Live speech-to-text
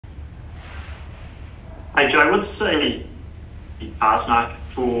Hey Joe, what's the pass mark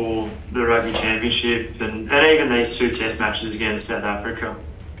for the Rugby Championship and even these two Test matches against South Africa?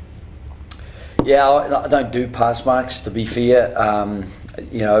 Yeah, I don't do pass marks, to be fair. I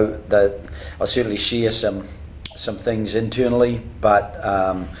certainly share some things internally, but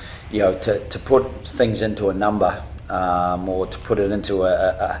to put things into a number or to put it into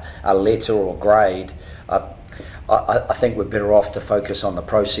a letter or grade, I think we're better off to focus on the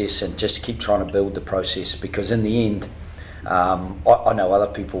process and just keep trying to build the process, because in the end, I know other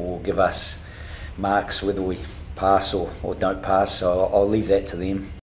people will give us marks whether we pass or don't pass, so I'll leave that to them.